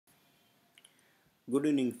Good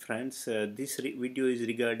evening, friends. This video is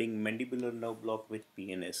regarding mandibular nerve block with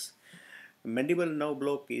PNS. Mandibular nerve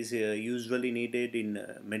block is usually needed in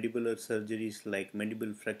mandibular surgeries like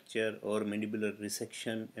mandible fracture or mandibular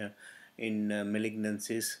resection in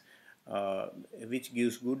malignancies, uh, which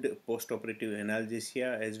gives good post-operative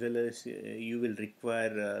analgesia, as well as you will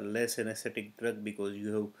require less anesthetic drug because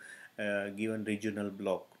you have given regional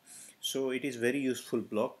block. So it is very useful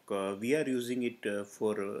block. We are using it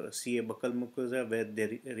for CA buccal mucosa where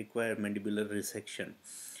they require mandibular resection.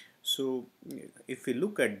 So if we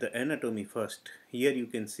look at the anatomy first, here you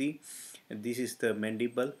can see this is the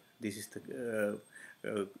mandible, this is the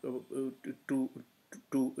to,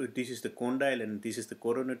 this is the condyle, and this is the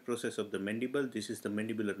coronate process of the mandible. This is the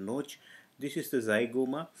mandibular notch, this is the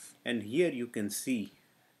zygoma, and here you can see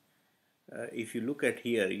if you look at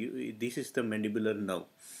here, this is the mandibular nerve.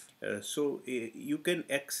 You can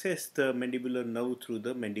access the mandibular nerve through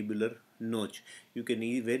the mandibular notch. You can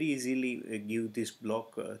very easily give this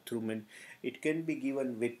block through. It can be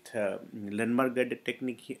given with landmark guided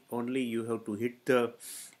technique only. You have to hit the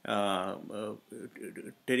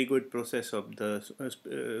pterygoid process of the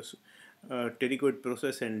pterygoid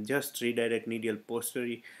process and just redirect needle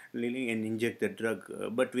posteriorly and inject the drug.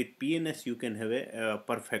 But with PNS, you can have a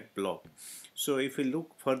perfect block. So if we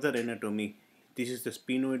look further anatomy, this is the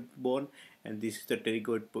sphenoid bone and this is the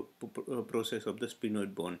pterygoid process of the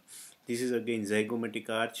sphenoid bone. This is again zygomatic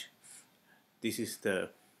arch. This is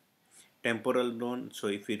the temporal bone. So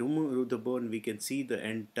if we remove the bone, we can see the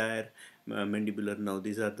entire mandibular nerve.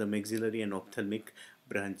 These are the maxillary and ophthalmic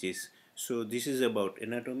branches. So this is about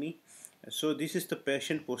anatomy. So this is the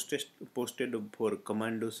patient posted for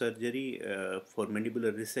commando surgery for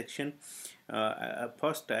mandibular resection.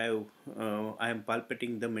 First, I am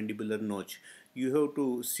palpating the mandibular notch. You have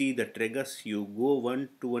to see the tragus. You go 1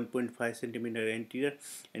 to 1.5 centimeter anterior,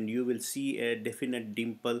 and you will see a definite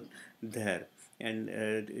dimple there, and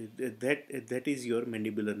that is your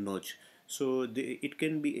mandibular notch. So it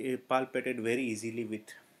can be palpated very easily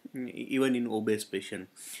with even in obese patient.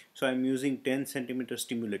 So I am using 10 centimeter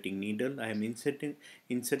stimulating needle. I am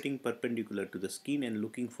inserting perpendicular to the skin and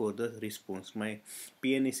looking for the response. My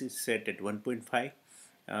PNS is set at 1.5.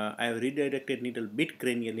 I have redirected needle bit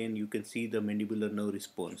cranially and you can see the mandibular nerve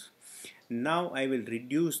response. Now I will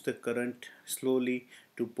reduce the current slowly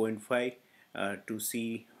to 0.5 to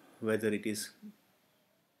see whether it is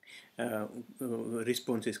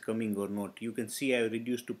response is coming or not. You can see I have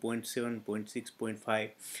reduced to 0.7, 0.6, 0.5,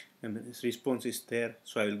 and this response is there.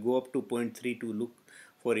 So I will go up to 0.3 to look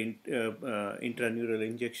for intraneural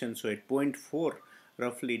injection. So at 0.4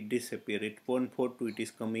 roughly it disappeared. At 0.42 it is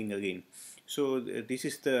coming again. So this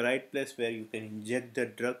is the right place where you can inject the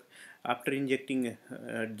drug. After injecting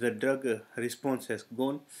the drug, response has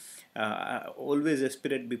gone. Always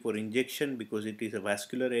aspirate before injection because it is a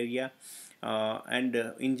vascular area, and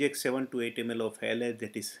inject 7 to 8 ml of LA.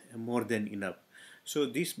 That is more than enough. So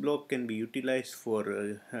this block can be utilized for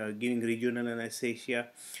giving regional anesthesia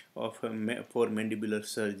of for mandibular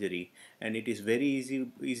surgery, and it is very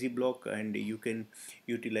easy block, and you can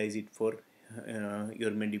utilize it for your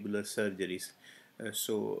mandibular surgeries.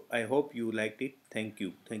 So I hope you liked it. Thank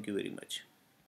you very much.